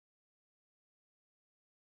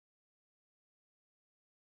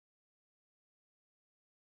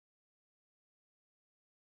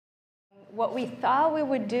what we thought we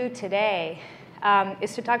would do today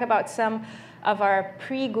is to talk about some of our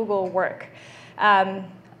pre-Google work. A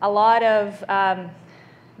lot of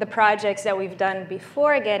the projects that we've done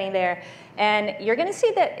before getting there. And you're going to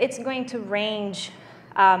see that it's going to range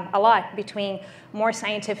a lot between more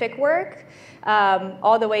scientific work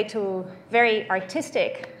all the way to very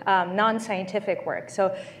artistic, non-scientific work.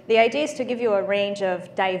 So the idea is to give you a range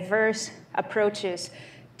of diverse approaches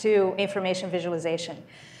to information visualization.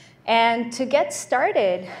 And to get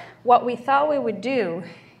started, what we thought we would do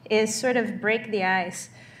is sort of break the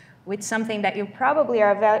ice with something that you probably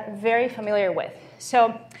are very familiar with.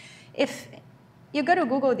 So if you go to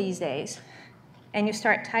Google these days and you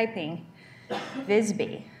start typing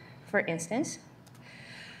Visby, for instance,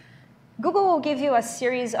 Google will give you a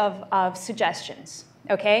series of suggestions,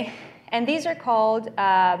 okay? And these are called,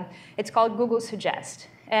 it's called Google Suggest.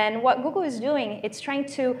 And what Google is doing, it's trying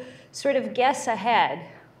to sort of guess ahead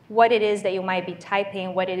what it is that you might be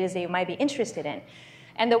typing, what it is that you might be interested in.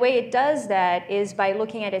 And the way it does that is by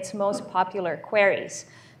looking at its most popular queries.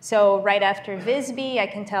 So right after Visby, I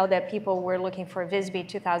can tell that people were looking for Visby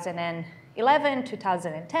 2011,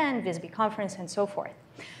 2010, Visby conference, and so forth.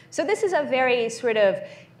 So this is a very sort of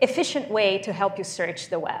efficient way to help you search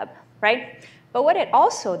the web, right? But what it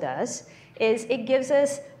also does is it gives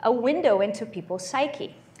us a window into people's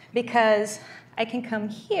psyche, because I can come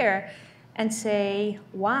here and say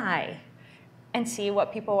why and see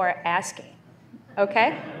what people are asking,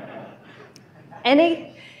 okay? And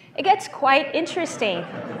it gets quite interesting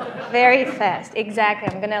very fast. Exactly.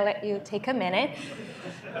 I'm going to let you take a minute.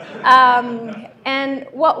 And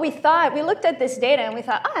what we thought, we looked at this data and we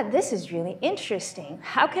thought, this is really interesting.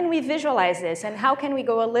 How can we visualize this? And how can we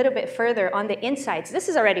go a little bit further on the insights? This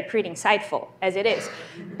is already pretty insightful as it is.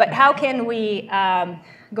 But how can we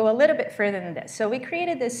go a little bit further than this? So we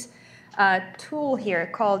created this tool here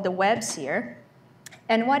called the Web Seer.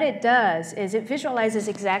 And what it does is it visualizes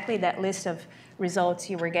exactly that list of results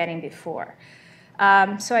you were getting before.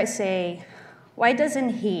 So I say, why doesn't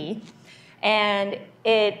he? And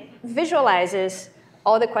it visualizes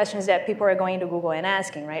all the questions that people are going to Google and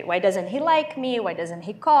asking, right? Why doesn't he like me? Why doesn't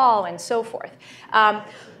he call? And so forth.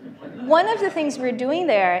 One of the things we're doing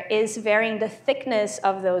there is varying the thickness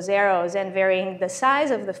of those arrows and varying the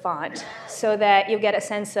size of the font so that you get a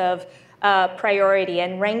sense of priority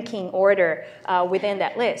and ranking order within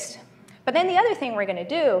that list. But then the other thing we're going to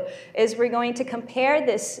do is we're going to compare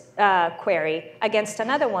this query against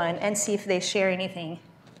another one and see if they share anything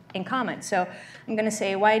in common. So I'm going to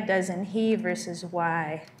say, why doesn't he versus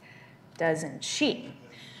why doesn't she?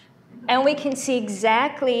 And we can see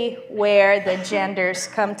exactly where the genders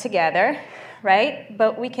come together, right?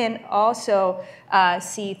 But we can also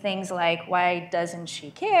see things like, why doesn't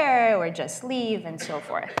she care, or just leave, and so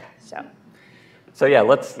forth. So yeah,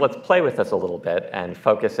 let's play with this a little bit and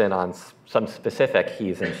focus in on some specific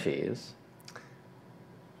he's and she's.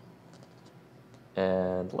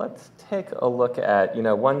 And let's take a look at,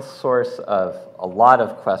 one source of a lot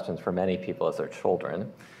of questions for many people is their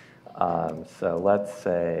children. So let's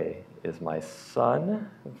say, is my son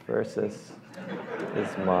versus is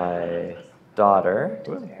my daughter?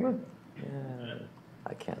 Yeah,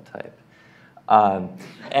 I can't type.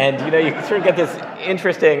 And you can sort of get this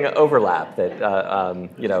interesting overlap that,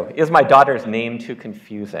 is my daughter's name too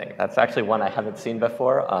confusing? That's actually one I haven't seen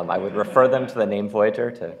before. I would refer them to the name Voyager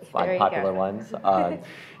to find popular ones.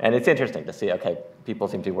 And it's interesting to see, okay, people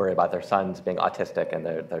seem to worry about their sons being autistic and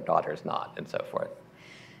their daughters not, and so forth.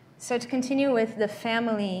 So to continue with the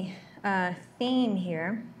family theme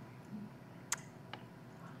here,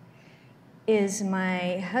 is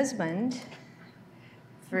my husband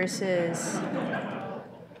versus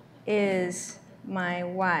is my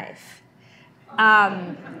wife.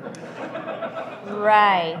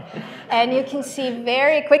 Right. And you can see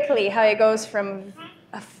very quickly how it goes from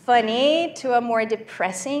a funny to a more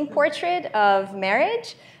depressing portrait of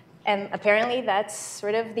marriage. And apparently that's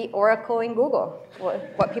sort of the oracle in Google,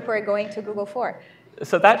 what people are going to Google for.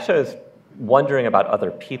 So that shows wondering about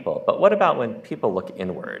other people. But what about when people look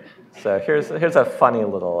inward? So here's a funny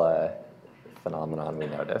little phenomenon we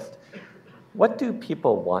noticed. What do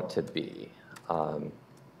people want to be? How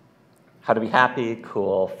to be happy,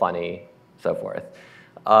 cool, funny, so forth.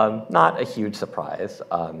 Not a huge surprise.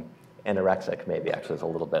 Anorexic maybe actually is a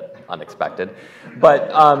little bit unexpected.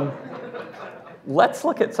 But let's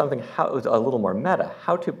look at something a little more meta,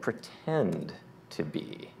 how to pretend to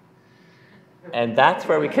be. And that's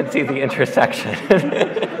where we can see the intersection.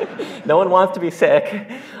 No one wants to be sick.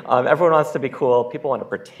 Everyone wants to be cool. People want to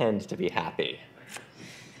pretend to be happy.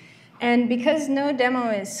 And because no demo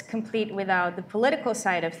is complete without the political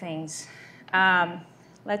side of things,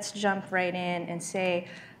 let's jump right in and say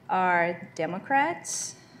are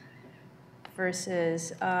Democrats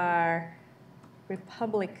versus are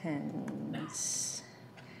Republicans,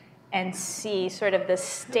 and see sort of the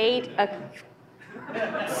state of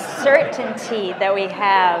certainty that we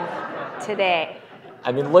have today.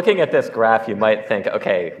 I mean, looking at this graph, you might think,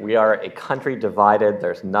 okay, we are a country divided.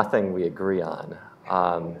 There's nothing we agree on.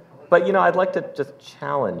 But you know, I'd like to just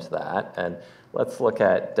challenge that, and let's look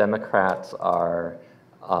at Democrats are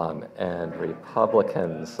and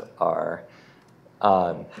Republicans are.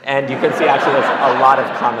 And you can see actually there's a lot of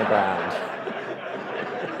common ground.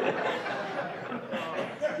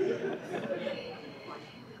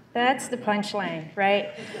 That's the punchline, right?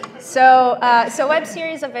 So, web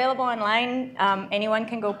series available online. Anyone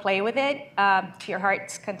can go play with it to your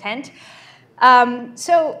heart's content.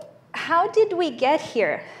 So how did we get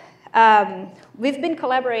here? We've been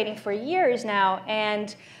collaborating for years now,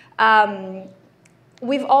 and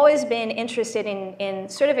we've always been interested in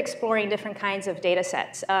sort of exploring different kinds of data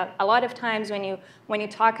sets. A lot of times when you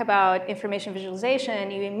talk about information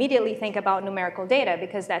visualization, you immediately think about numerical data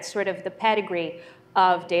because that's sort of the pedigree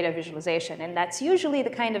of data visualization. And that's usually the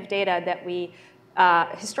kind of data that we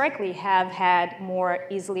historically have had more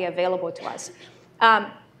easily available to us.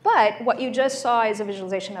 But what you just saw is a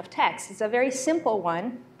visualization of text. It's a very simple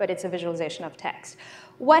one, but it's a visualization of text.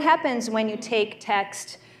 What happens when you take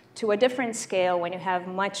text to a different scale, when you have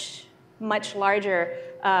much larger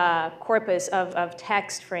corpus of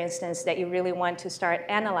text, for instance, that you really want to start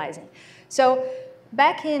analyzing? So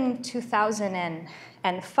back in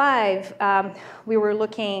 2005, we were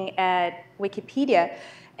looking at Wikipedia.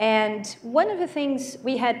 And one of the things,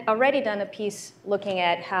 we had already done a piece looking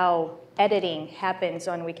at how editing happens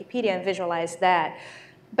on Wikipedia and visualized that.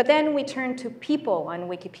 But then we turned to people on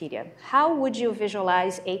Wikipedia. How would you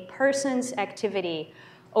visualize a person's activity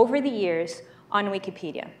over the years on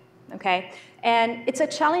Wikipedia? Okay? And it's a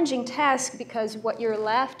challenging task because what you're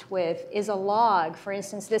left with is a log. For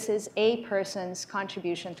instance, this is a person's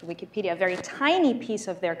contribution to Wikipedia, a very tiny piece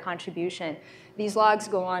of their contribution. These logs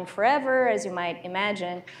go on forever, as you might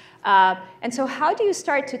imagine. And so how do you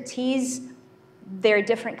start to tease their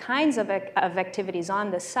different kinds of activities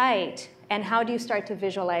on the site, and how do you start to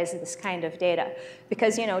visualize this kind of data?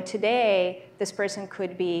 Because today, this person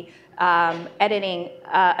could be editing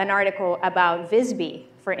an article about Visby,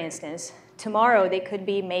 for instance. Tomorrow, they could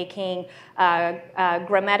be making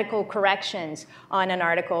grammatical corrections on an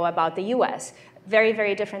article about the US. Very,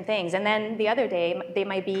 very different things. And then the other day, they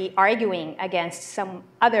might be arguing against some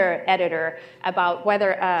other editor about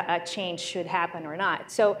whether a change should happen or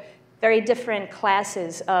not. So very different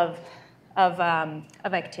classes of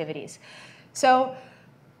activities. So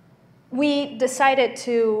we decided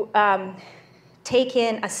to take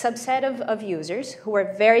in a subset of users who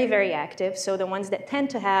are very, very active, so the ones that tend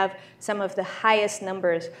to have some of the highest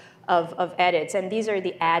numbers of edits, and these are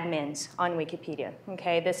the admins on Wikipedia.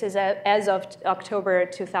 Okay, this is as of October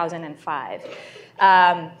 2005.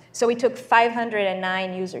 So we took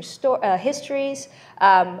 509 user histories.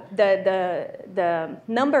 The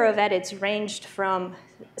number of edits ranged from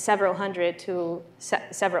several hundred to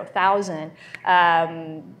several thousand.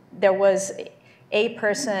 There was a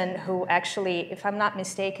person who actually, if I'm not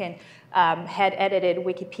mistaken, had edited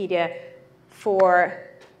Wikipedia for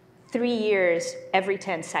 3 years every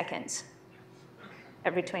 10 seconds,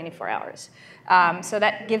 every 24 hours. So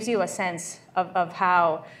that gives you a sense of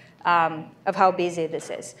how busy this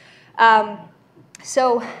is.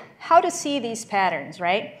 So how to see these patterns,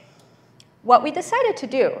 right? What we decided to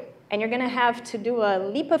do, and you're going to have to do a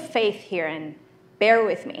leap of faith here and bear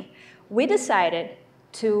with me, we decided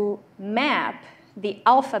to map the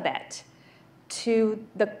alphabet to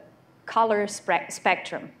the color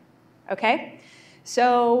spectrum, okay?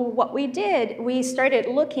 So what we did, we started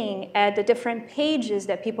looking at the different pages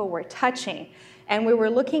that people were touching, and we were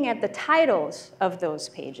looking at the titles of those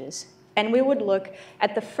pages. And we would look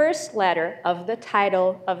at the first letter of the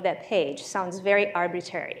title of that page. Sounds very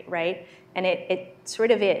arbitrary, right? And it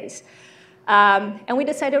sort of is. And we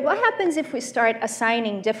decided, what happens if we start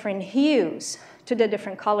assigning different hues to the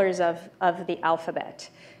different colors of the alphabet?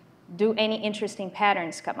 Do any interesting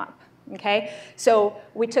patterns come up? Okay? So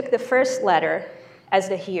we took the first letter as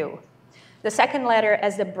the hue, the second letter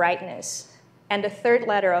as the brightness, and the third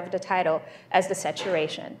letter of the title as the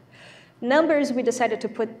saturation. Numbers we decided to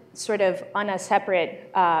put sort of on a separate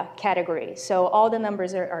category. So all the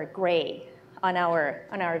numbers are gray on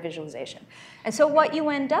our visualization. And so what you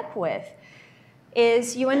end up with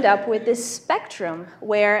is you end up with this spectrum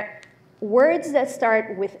where words that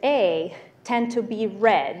start with A tend to be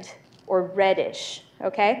red or reddish,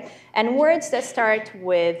 okay? And words that start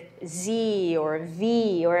with Z or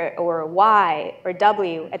V or Y or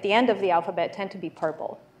W at the end of the alphabet tend to be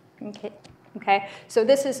purple, okay? Okay? So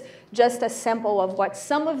this is just a sample of what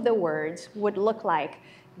some of the words would look like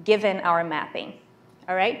given our mapping,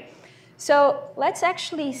 all right? So let's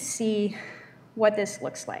actually see what this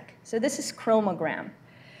looks like. So this is chromogram.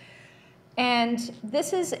 And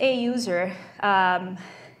this is a user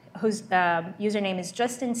whose username is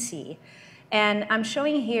Justin C. And I'm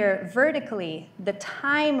showing here vertically the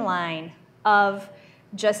timeline of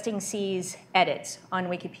Justin C's edits on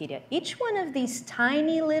Wikipedia. Each one of these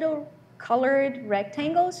tiny little colored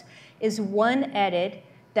rectangles is one edit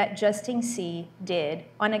that Justin C did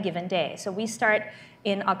on a given day. So we start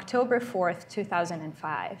in October 4th,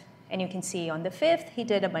 2005. And you can see on the 5th, he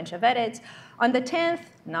did a bunch of edits. On the 10th,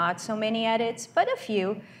 not so many edits, but a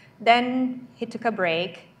few. Then he took a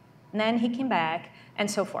break, and then he came back, and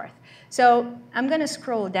so forth. So I'm going to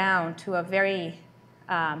scroll down to a very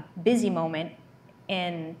busy moment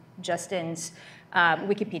in Justin's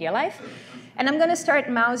Wikipedia life. And I'm going to start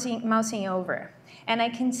mousing over. And I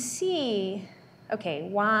can see, OK,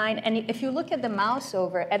 wine. And if you look at the mouse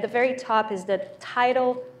over, at the very top is the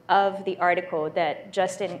title of the article that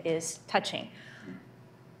Justin is touching.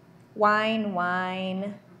 Wine,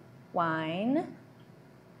 wine, wine,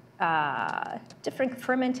 different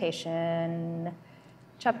fermentation,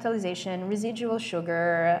 chaptalization, residual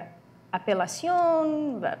sugar,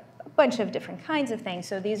 appellation, a bunch of different kinds of things.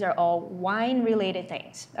 So these are all wine-related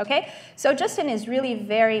things, okay? So Justin is really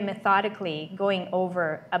very methodically going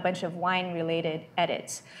over a bunch of wine-related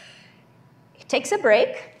edits. He takes a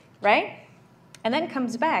break, right? And then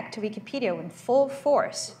comes back to Wikipedia in full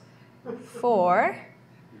force for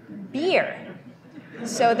beer.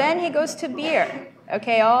 So then he goes to beer.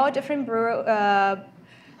 Okay, all different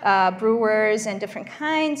brewers and different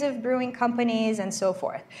kinds of brewing companies and so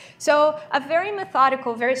forth. So a very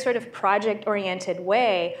methodical, very sort of project-oriented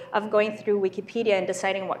way of going through Wikipedia and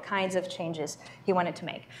deciding what kinds of changes he wanted to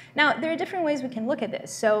make. Now, there are different ways we can look at this.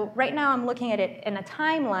 So right now I'm looking at it in a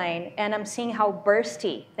timeline, and I'm seeing how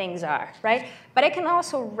bursty things are, right? But I can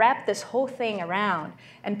also wrap this whole thing around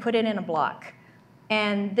and put it in a block.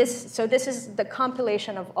 And so this is the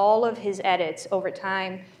compilation of all of his edits over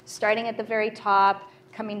time, starting at the very top,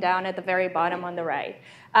 coming down at the very bottom on the right.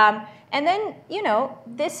 And then, you know,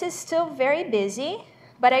 this is still very busy,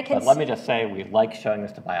 but I can... But let me just say, we like showing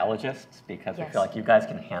this to biologists because we feel like you guys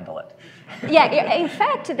can handle it. Yeah, in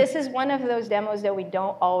fact, this is one of those demos that we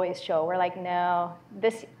don't always show. We're like, no,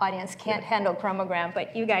 this audience can't handle chromogram,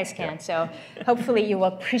 but you guys can. So hopefully you will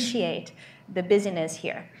appreciate the busyness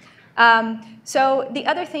here. So the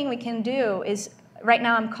other thing we can do is, right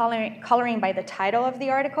now I'm coloring by the title of the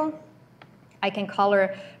article. I can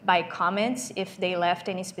color by comments if they left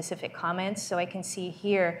any specific comments. So I can see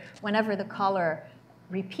here, whenever the color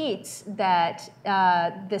repeats, that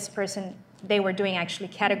this person, they were doing actually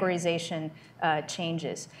categorization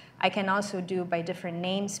changes. I can also do by different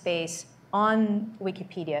namespace on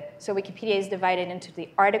Wikipedia. So Wikipedia is divided into the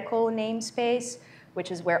article namespace, which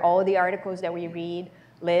is where all the articles that we read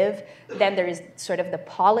live. Then there is sort of the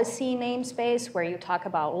policy namespace where you talk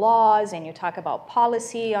about laws and you talk about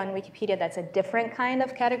policy on Wikipedia. That's a different kind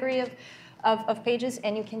of category of pages.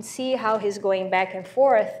 And you can see how he's going back and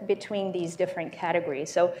forth between these different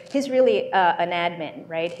categories. So he's really an admin,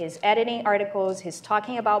 right? He's editing articles, he's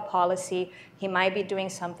talking about policy, he might be doing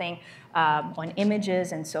something on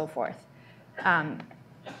images and so forth.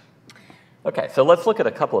 OK, so let's look at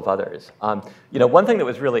a couple of others. You know, one thing that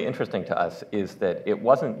was really interesting to us is that it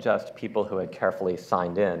wasn't just people who had carefully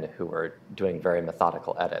signed in who were doing very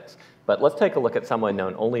methodical edits. But let's take a look at someone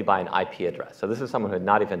known only by an IP address. So this is someone who had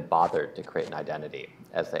not even bothered to create an identity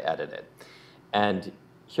as they edited. And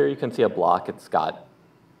here you can see a block. It's got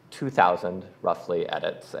 2,000, roughly,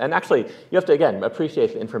 edits. And actually, you have to, again,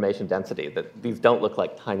 appreciate the information density, that these don't look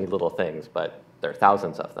like tiny little things, but there are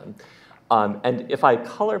thousands of them. And if I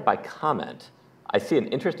color by comment, I see an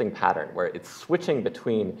interesting pattern where it's switching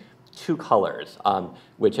between two colors,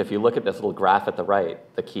 which if you look at this little graph at the right,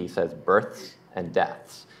 the key says births and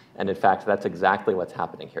deaths. And in fact, that's exactly what's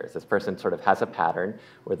happening here. Is this person sort of has a pattern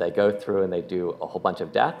where they go through and they do a whole bunch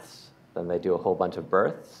of deaths, then they do a whole bunch of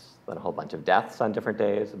births, then a whole bunch of deaths on different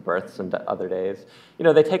days, births on other days. You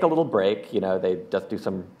know, they take a little break. You know, they just do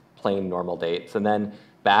some plain normal dates, and then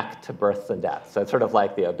back to births and deaths. So it's sort of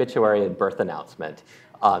like the obituary and birth announcement,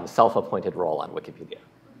 self-appointed role on Wikipedia.